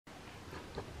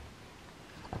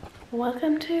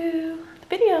Welcome to the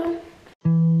video.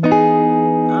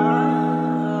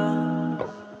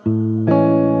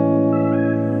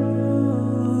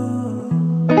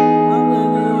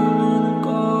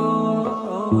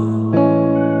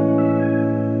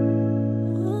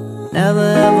 Never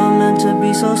ever meant to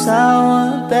be so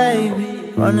sour,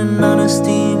 baby. Running out of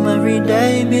steam every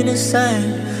day, be the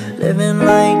same. Living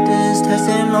like this,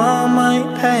 testing all my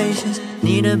patience.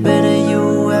 Need a bit of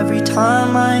you every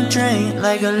time I drink.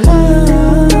 Like a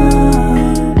love,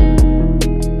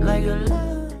 like a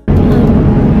love.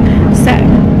 So,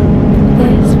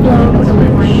 this vlog, I'm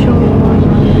not sure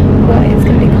what it's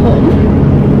going to become.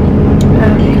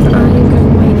 Because I'm going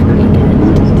away for the weekend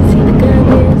to see the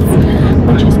girlies.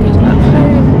 My Jessica's back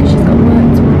home because she's got work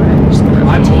tomorrow. She's going to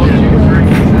have tea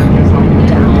with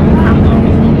Dad and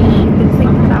family. Been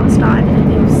thinking about starting a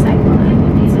new segment,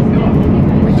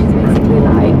 which is basically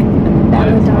like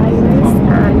Bella Diaries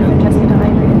and Jessica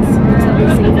Diaries. So we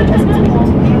see the Jessica's weekend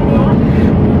to uni.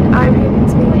 I'm hoping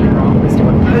to be able to do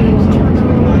a page channel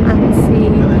and see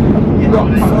what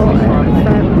sort of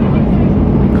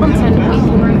content we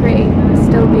can create,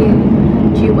 still being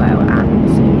duo and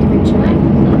individually,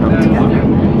 but not together.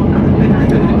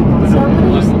 So I'm going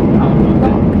to just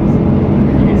vlog.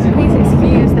 Please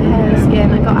excuse the hair skin.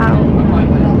 I got out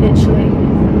literally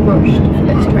rushed for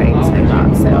this train so bad,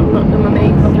 so I'm not doing my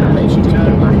makeup and I literally just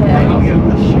put my hair on. I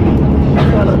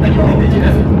feel a little bit bored.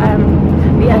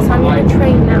 But yeah, so I'm on a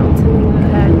train now to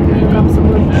grab some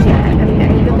lunch there and get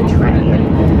into the train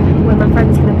where my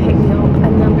friend's going to pick me up,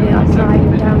 and then we are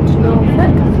driving down to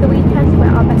Norfolk for the weekend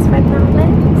where our best friend now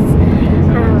lives.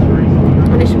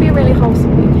 And it should be a really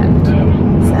wholesome weekend. So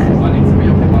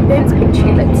I'm going to pick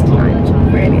tulips tonight, which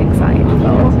I'm really excited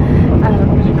for.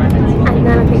 And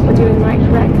then I think we're doing like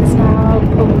breakfast out,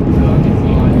 pub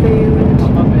food,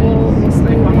 walks,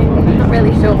 swimming. I'm not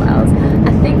really sure what else.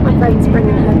 I think my friend's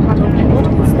bringing her paddleboard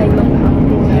because they love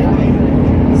paddleboarding.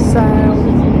 So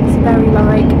it's very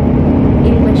like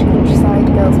English countryside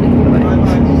girls weekend away.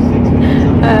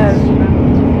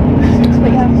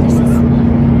 But yeah, this is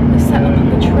the setup on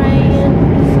the train.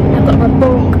 I've got my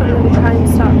book. I'm going to try and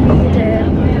start reading.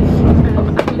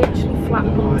 I've literally flat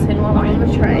bunting while I'm on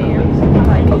the train.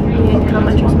 Like me and Cam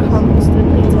are just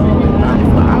constantly talking about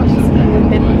flats. We've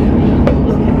been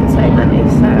looking for so many.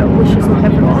 So wishes luck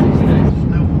everyone.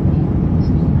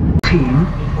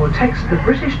 Or text the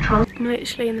British I'm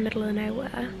literally in the middle of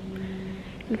nowhere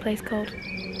in a place called, I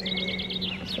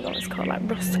forgot what it's called, like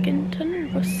Russington?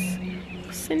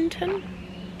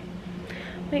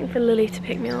 Waiting for Lily to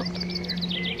pick me up.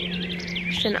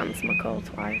 She didn't answer my call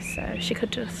twice, so she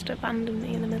could just abandon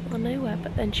me in the middle of nowhere,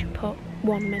 but then she put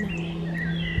 1 minute.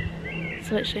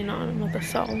 It's literally not another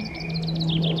soul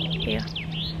here,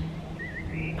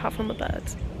 apart from the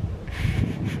birds.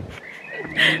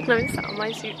 And I'm sat on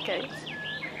my suitcase.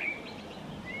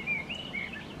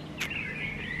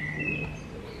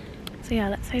 So yeah,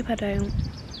 let's hope I don't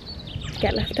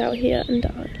get left out here and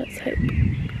die. Let's hope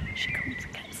she comes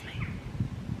and gets me.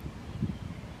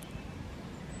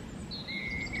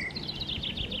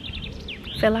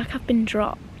 I feel like I've been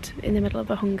dropped in the middle of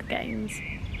a Hunger Games. Do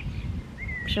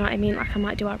you know what I mean? Like I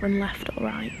might do I run left or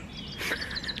right.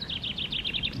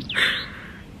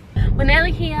 We're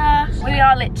nearly here. We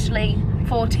are literally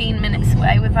 14 minutes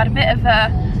away. We've had a bit of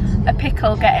a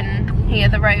pickle getting here.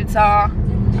 The roads are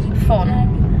fun.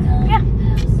 Yeah.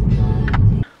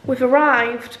 We've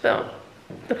arrived, but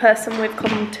the person we've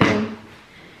come to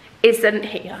isn't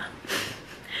here.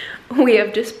 We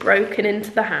have just broken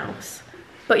into the house.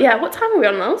 But yeah, what time are we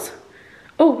on those?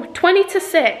 Oh, 20 to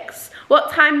 6.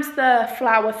 What time's the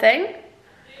flower thing?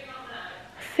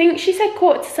 I think she said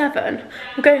 6:45.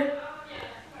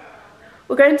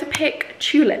 We're going to pick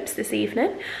tulips this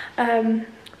evening.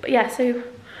 But yeah, so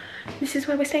this is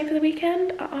where we're staying for the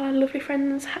weekend, at our lovely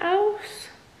friend's house.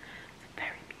 It's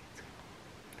very beautiful.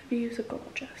 The views are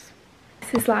gorgeous.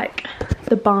 This is like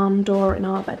the barn door in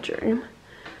our bedroom.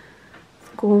 It's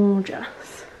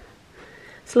gorgeous.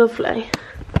 It's lovely.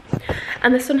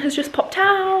 And the sun has just popped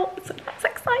out, so that's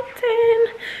exciting.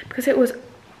 Because it was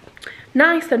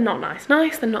nice then not nice,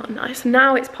 nice then not nice.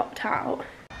 Now it's popped out.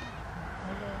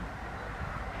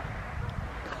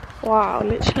 Wow,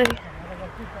 literally.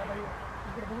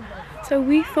 So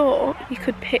we thought you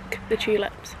could pick the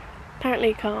tulips. Apparently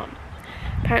you can't.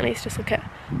 Apparently it's just like a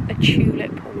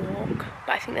tulip walk.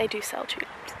 But I think they do sell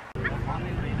tulips.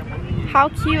 How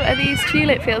cute are these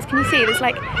tulip fields? Can you see? There's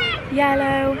like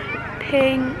yellow,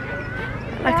 pink,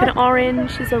 like an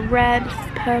orange, there's a red,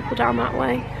 purple down that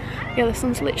way. Yeah, the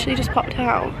sun's literally just popped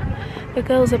out. The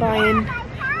girls are buying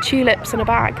tulips in a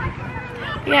bag.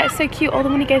 Yeah, it's so cute. All the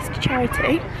money goes to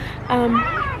charity.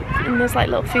 And there's like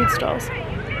little food stalls.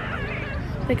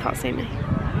 They can't see me.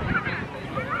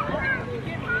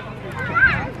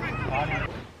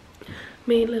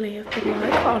 Me and Lily have been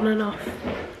like on and off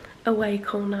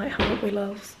awake all night, haven't we,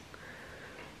 loves?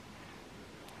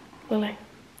 Lily,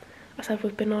 I said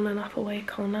we've been on and off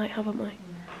awake all night, haven't we?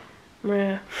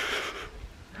 Yeah.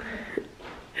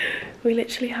 We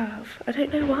literally have. I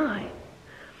don't know why.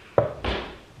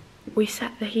 We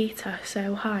set the heater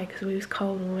so high because we was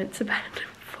cold and we went to bed.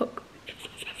 Fuck me.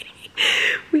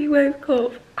 We woke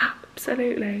up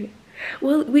absolutely.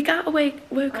 Well, we got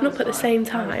woken up at the same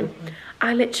time.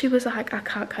 I literally was like, I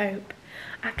can't cope.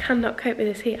 I cannot cope with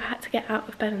this heat. I had to get out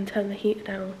of bed and turn the heater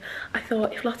down. I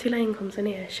thought if Lottie Lane comes in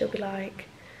here, she'll be like,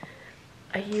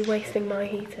 are you wasting my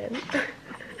heating?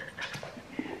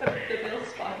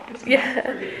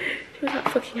 Yeah. She was like,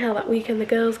 fucking hell, that weekend the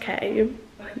girls came,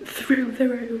 went through the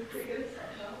roof.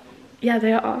 Yeah,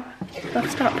 they are. They'll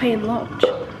start paying lodge.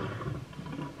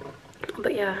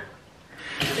 But yeah,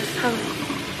 just how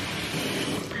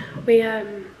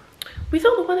we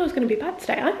thought the weather was going to be bad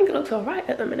today. I think it looks alright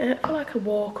at the minute for like a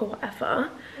walk or whatever.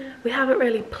 We haven't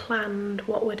really planned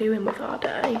what we're doing with our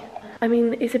day. I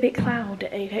mean, it's a bit cloudy,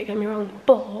 don't get me wrong,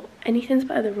 but anything's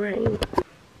better than rain.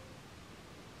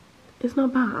 It's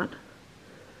not bad.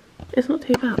 It's not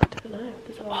too bad. I don't know.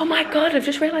 Oh my god, I've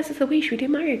just realised it's a wee. Should we do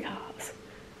Mario Karts?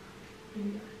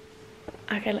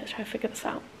 Okay, let's try to figure this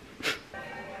out.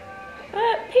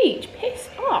 Peach, piss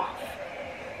off.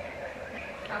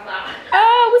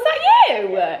 Oh, was that you?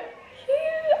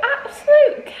 You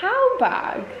absolute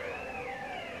cowbag.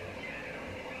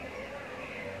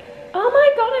 Oh my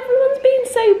god, everyone's been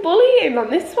so bullying on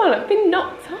this one. I've been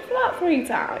knocked off about 3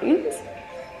 times.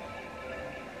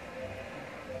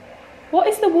 What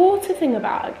is the water thing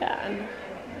about again?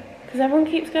 Because everyone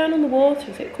keeps going on the water.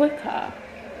 Is it quicker?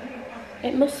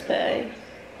 It must be.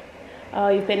 Oh,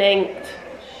 you've been inked.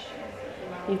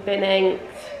 You've been inked.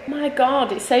 My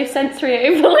god, it's so sensory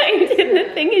overloaded.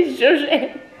 The thing is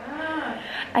judging.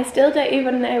 I still don't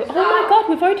even know. Oh my god,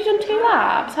 we've already done 2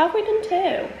 laps. How have we done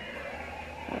 2?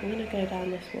 I'm gonna go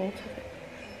down this water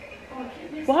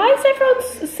thing. Why does everyone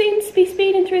seem to be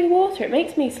speeding through the water? It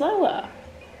makes me slower.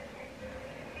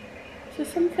 Is there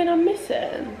something I'm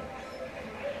missing?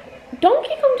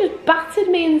 Donkey Kong just battered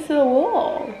me into the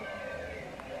wall.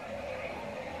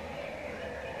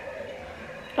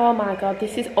 Oh my god,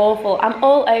 this is awful. I'm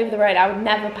all over the road. I would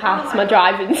never pass my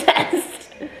driving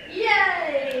test.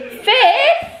 Yay!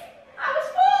 5th? I was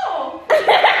 4!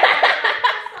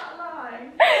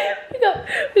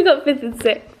 we got 5th and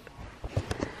 6th.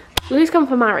 Lou's gone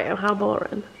for Mario. How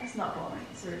boring. It's not boring,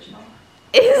 it's original.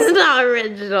 It's not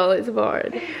original, it's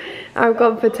boring. I've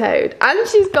gone for Toad. And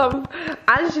she's gone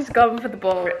for the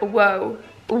boring. Whoa.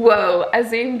 Whoa. I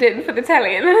zoomed in for the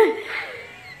telly.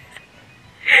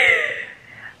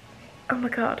 Oh my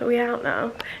god, are we out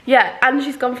now? Yeah, and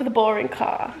she's gone for the boring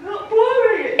car. Not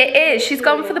boring! It is, she's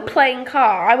gone for the plain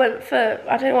car. I went for,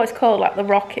 I don't know what it's called, like the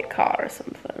rocket car or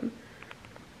something.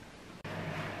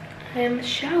 I am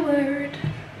showered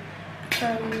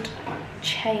and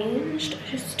changed. I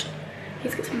just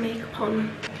need to get some makeup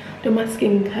on. Done my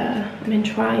skincare. I've been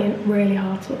trying really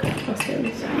hard to look after my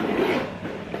skin. So.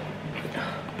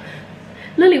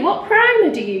 Lily, what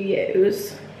primer do you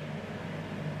use?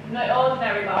 No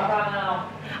ordinary, but I ran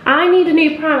out. I need a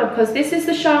new primer because this is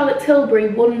the Charlotte Tilbury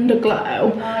Wonder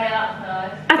Glow. Oh yeah,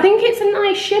 that's nice. I think it's a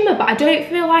nice shimmer, but I don't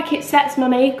feel like it sets my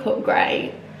makeup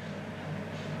great.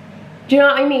 Do you know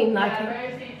what I mean? Like,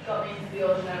 yeah, Rosie's got me into the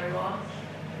ordinary one.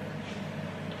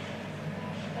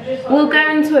 We'll go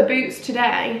into a Boots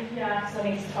today. Yeah, so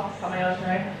I need to top up on my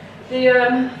ordinary. They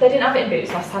didn't have it in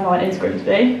Boots last time I went into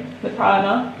Grimsby with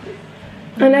primer.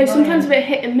 I know, sometimes a bit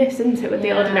hit and miss, isn't it, with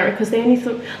the ordinary, because they only,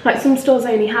 like some stores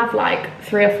only have like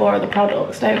 3 or 4 of the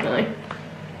products, don't they?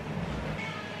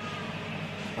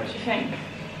 What do you think?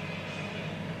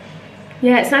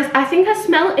 Yeah, it's nice. I think I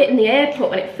smelled it in the airport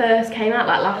when it first came out,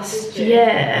 like last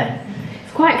year.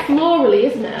 It's quite florally,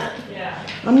 isn't it? Yeah.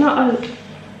 I'm not a...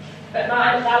 But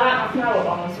I like my flower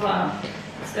one as well.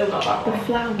 Still got that The one.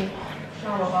 flower one.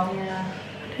 Flower one, yeah.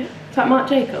 Is that Marc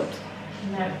Jacobs?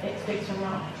 No, it's Big Sun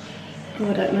Rock. Oh,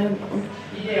 I don't know one.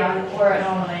 You do, I wore it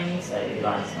normally, so you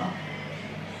like smell.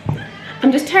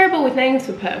 I'm just terrible with names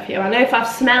for perfume. I know if I've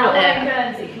smelled it.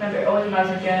 Guernsey, remember it always reminds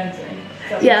me of Guernsey.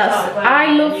 So Yes,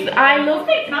 I love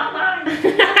it's not mine.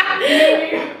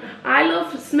 I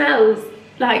love smells.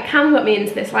 Like, Cam got me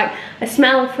into this, like a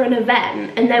smell for an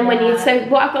event, and then when you, so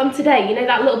what I've got on today, you know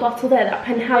that little bottle there, that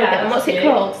Penhaligon, what's it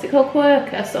called? Is it called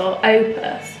Quercus or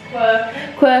Opus?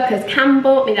 Quercus. Cam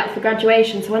bought me that for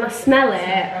graduation, so when I smell it,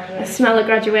 I smell a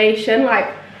graduation,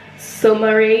 like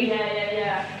summery.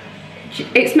 Yeah.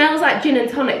 It smells like gin and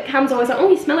tonic. Cam's always like, oh,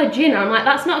 you smell of gin. I'm like,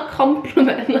 that's not a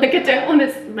compliment. Like, I don't want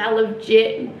to smell of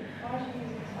gin.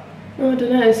 Oh, I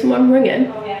don't know, someone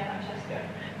ringing? Oh yeah, Francesca.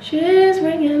 She is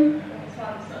ringing.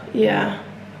 Yeah.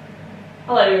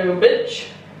 Hello, bitch.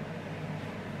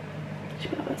 She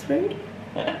bet that's rude.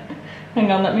 Hang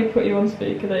on, let me put you on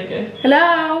speaker, there you go.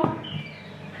 Hello?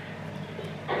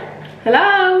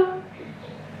 Hello?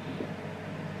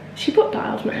 She put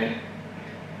dialed now.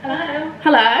 Hello?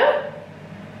 Hello?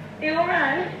 Are you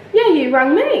alright? Yeah, you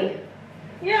rang me.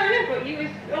 Yeah, I know, but you was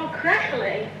all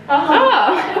crackly. Oh,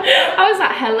 I was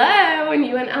like, hello, and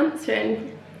you weren't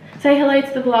answering. Say hello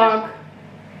to the vlog.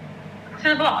 To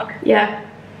the vlog? Yeah.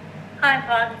 Hi,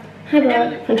 vlog. Hi,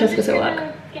 vlog. Francesca's at work. I'm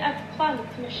just gonna get a plan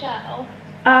to Michelle.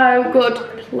 Oh, good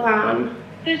plan.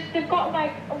 They've got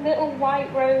like little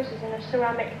white roses in a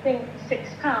ceramic thing for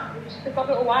 £6. They've got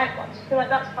little white ones. I feel like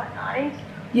that's quite nice.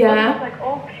 Yeah. Or they have, like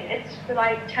orchids for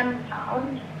like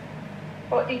 £10.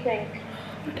 What do you think?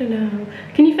 I don't know.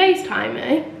 Can you FaceTime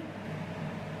me?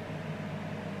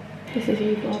 This is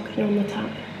you vlog, you're on the tab.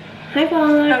 Hi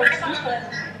vlog.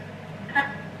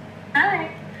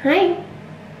 Hi. Hi.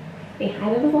 Say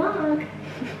hi to the vlog.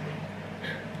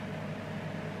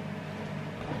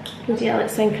 Yeah,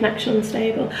 it's saying connection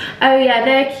unstable. Oh yeah,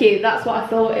 they're cute. That's what I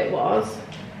thought it was.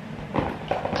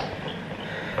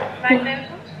 Right, those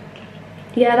ones?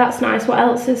 Yeah, that's nice. What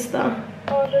else is there?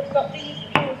 Oh, they've got these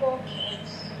pink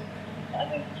orchids. I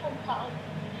think £10.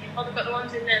 Oh, they've got the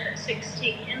ones in there that's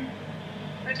 16.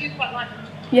 I do quite like them.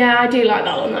 Yeah, I do like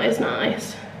that one. That is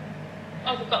nice.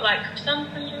 Oh, they've got like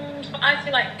chrysanthemums, but I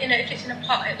feel like, you know, if it's in a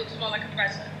pot, it looks more like a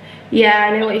present. Yeah,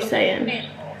 I know what you're saying.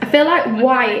 I feel like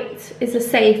white is a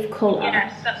safe colour.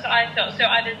 Yes, that's what I thought. So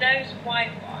either those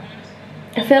white ones.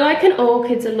 I feel like an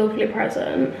orchid's a lovely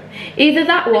present. Either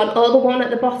that one or the one at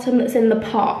the bottom that's in the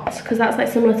pot, because that's like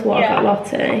similar to what I got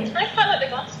Lottie. I quite like the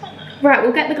glass one though. Right,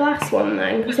 we'll get the glass one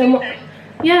then. Cause then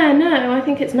yeah, no, I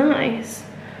think it's nice.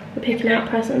 We're picking out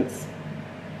presents.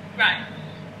 Right.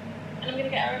 And I'm gonna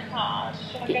get her a card.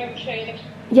 Shall I go and show you the...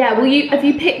 Yeah, have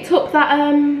you picked up that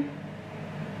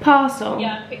parcel?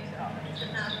 Yeah, I picked it up.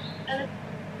 And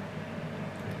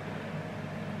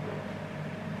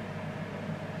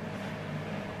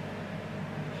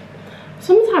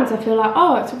Sometimes I feel like,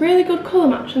 oh, it's a really good colour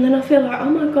match, and then I feel like, oh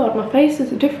my god, my face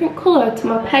is a different colour to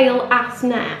my pale ass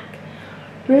neck.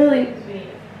 Really,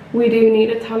 we do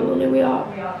need a tan lily, we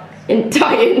are in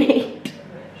dire need.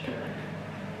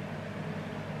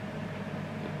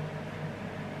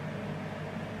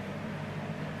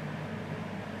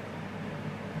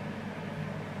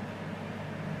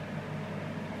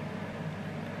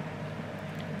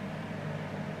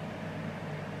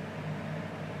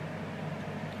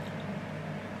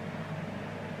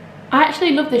 I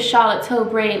actually love this Charlotte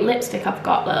Tilbury lipstick I've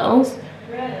got, Lils.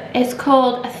 Really? It's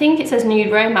called, I think it says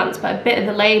Nude Romance, but a bit of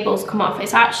the labels come off.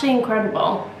 It's actually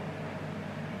incredible.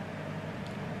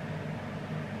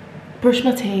 Brush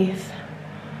my teeth.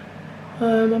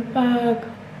 Oh, my bag.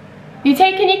 You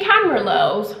taking your camera,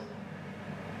 Lils?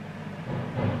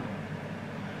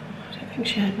 I don't think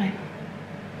she heard me.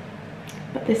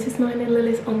 But this is mine and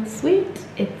Lily's ensuite.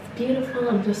 It's beautiful.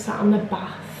 I'm just sat on the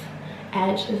bath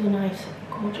edge. There's a nice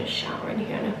gorgeous shower in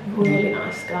here and a really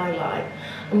nice skylight.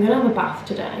 I'm gonna have a bath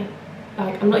today.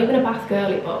 Like, I'm not even a bath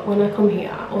girly, but when I come here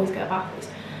I always get a bath. It's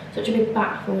such a big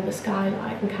bath with a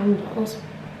skylight and candles.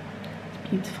 It's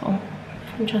beautiful.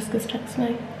 Francesca's texted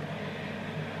me.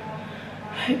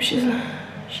 I hope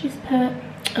she's pert.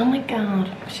 Oh my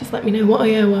god, she's let me know what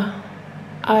I owe her.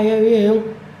 I owe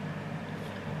you.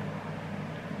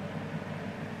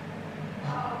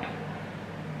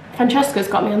 Francesca's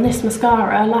got me on this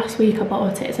mascara. Last week I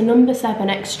bought it. It's a number 7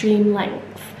 extreme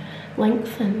length.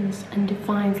 Lengthens and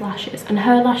defines lashes. And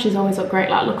her lashes always look great.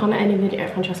 Like, look on any video,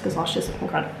 Francesca's lashes look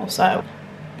incredible. So,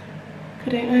 I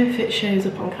don't know if it shows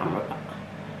up on camera, but...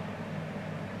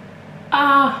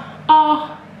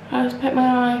 I just put my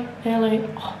eye, nearly.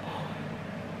 Oh.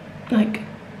 Like,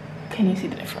 can you see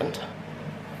the difference?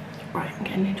 Right, I'm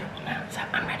getting in trouble now, so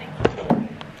I'm ready.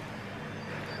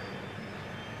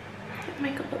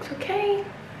 Makeup looks okay.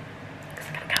 Because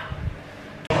I gotta go.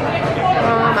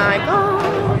 Oh my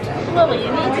god. Lily,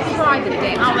 you need to try the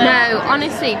dip. No,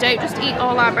 honestly, don't just eat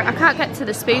all our bread. I can't get to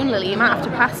the spoon, Lily. You might have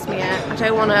to pass me it. I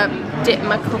don't want to dip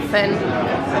my cuffin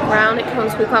around. It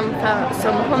comes with some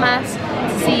hummus,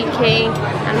 tzatziki,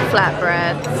 and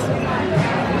flatbreads.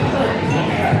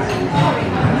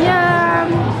 Yeah.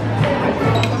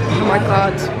 Oh my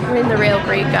god, we're in the real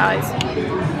Greek, guys.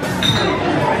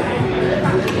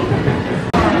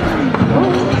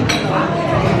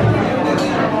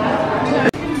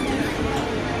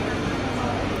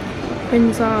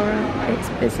 in Zara, it's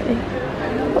busy.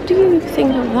 What do you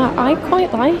think of that? I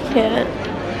quite like it.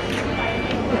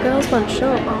 The girls went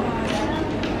short.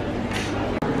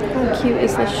 How cute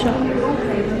is this shop?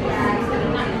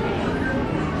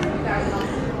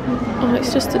 Oh,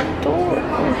 it's just adorable.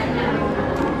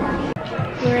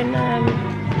 We're in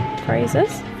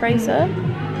Fraser,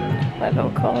 whatever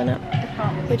we're calling it.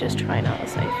 We're just trying out the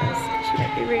sofas because she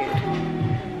might be rude.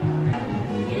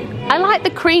 I like the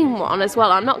cream one as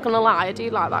well, I'm not gonna lie, I do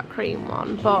like that cream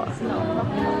one, but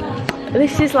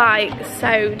this is like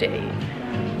so deep.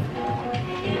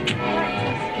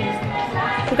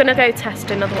 We're gonna go test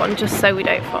another one just so we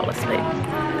don't fall asleep.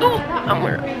 Oh, and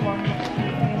we're...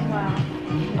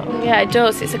 Oh yeah, it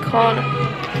does, it's a corner.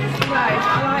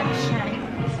 I like the shape.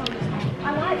 I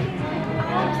like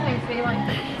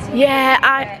things.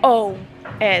 Yeah, oh,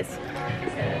 it is.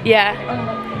 Yeah,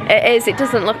 it is, it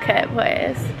doesn't look it, but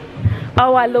it is.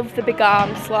 Oh, I love the big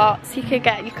arm slots. You could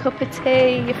get your cup of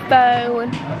tea, your phone.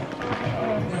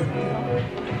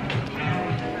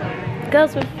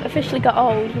 Girls, we've officially got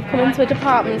old. We've come into a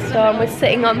department store and we're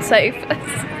sitting on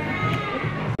sofas.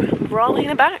 We're all in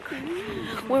the back.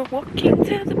 We're walking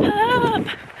to the pub.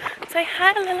 Say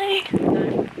hi, Lily.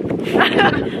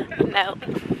 No.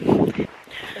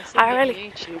 I really...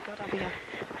 YouTube, God, I'll be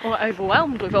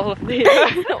overwhelmed with all of the...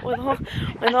 with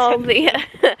all the...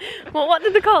 well, what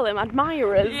did they call them?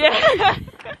 Admirers? Yeah.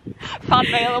 Fan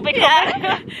mail will be coming.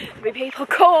 Yeah. There'll be people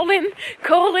calling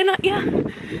at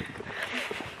you.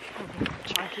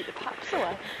 Try and keep the paps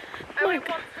away. We want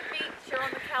the feature on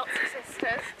the Kelsey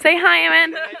sisters. Say hi,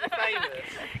 Emin.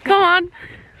 Come on.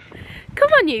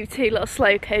 Come on, you two little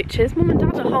slow coaches. Mum and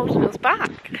Dad are holding us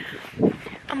back.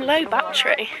 I'm low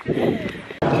battery.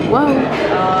 Whoa.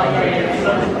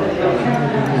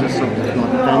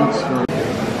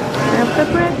 Now for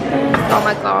breakfast. Oh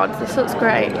my god, this looks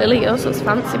great. Lily, yours looks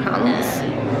fancy pants.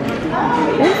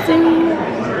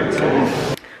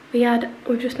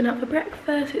 We've just been out for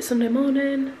breakfast. It's Sunday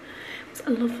morning. It's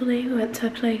lovely. We went to a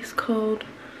place called...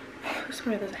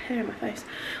 sorry, there's a hair in my face.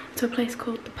 We went to a place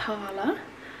called The Parlour.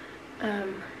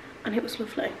 And it was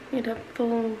lovely. We had a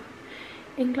full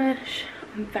English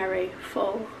and very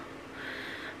full.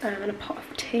 And a pot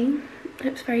of tea.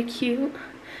 It was very cute.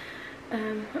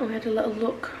 And we had a little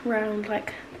look around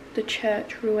like the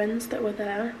church ruins that were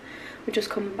there. We just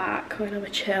come back, we're gonna have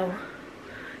a chill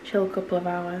couple of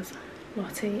hours.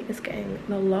 Lottie is getting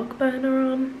the log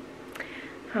burner on.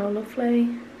 How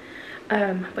lovely.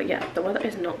 But yeah, the weather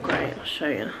is not great, I'll show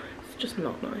you. It's just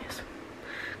not nice.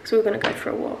 So we were gonna go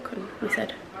for a walk and we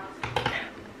said,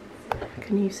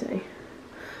 can you see?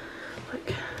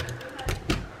 Like,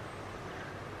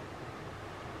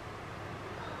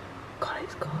 God,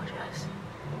 it's gorgeous.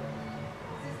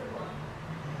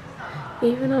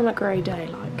 Even on a grey day,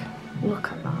 like,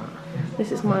 look at that.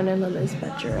 This is mine and Lily's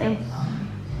bedroom.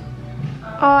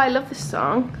 Oh, I love this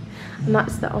song. And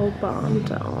that's the old barn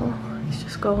door. It's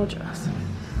just gorgeous.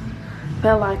 I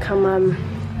feel like I'm on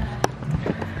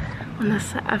the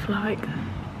set of like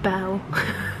Belle.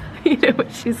 You know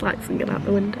what she's like singing out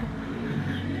the window.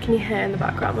 Can you hear in the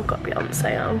background we've got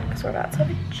Beyonce on because we're about to have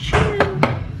a chill.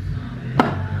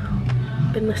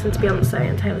 Been listening to Beyonce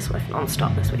and Taylor Swift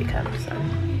non-stop this weekend, so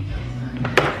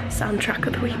soundtrack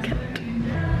of the weekend.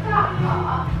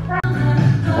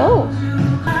 Oh,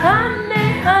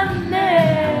 honey,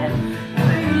 honey,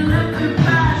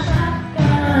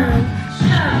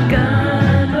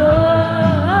 shotgun, oh.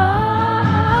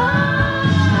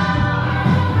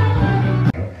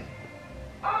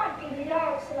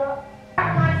 I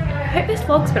hope this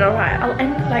vlog's been alright.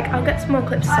 I'll get some more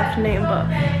clips this afternoon, but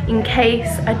in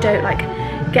case I don't like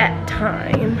get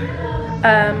time,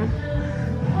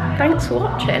 thanks for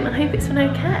watching. I hope it's been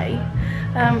okay.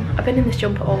 I've been in this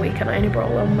jumper all week and I only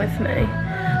brought one with me.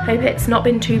 Hope it's not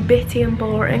been too bitty and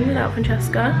boring without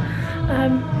Francesca.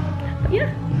 But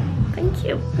yeah, thank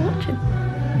you for watching.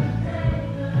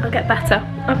 I'll get better,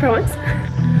 I promise.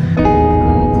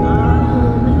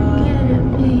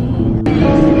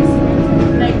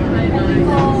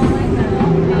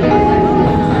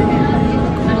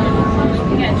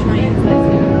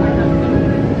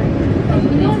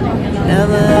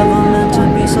 Never ever meant to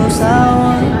be so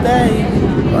sour, baby.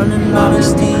 Running out of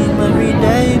steam every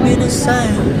day, be the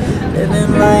same.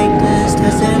 Living like this,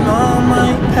 testing all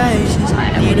my patience.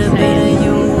 Need a bit of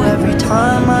you every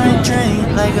time I drink.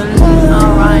 Like a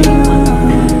love,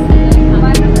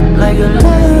 like a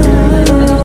love.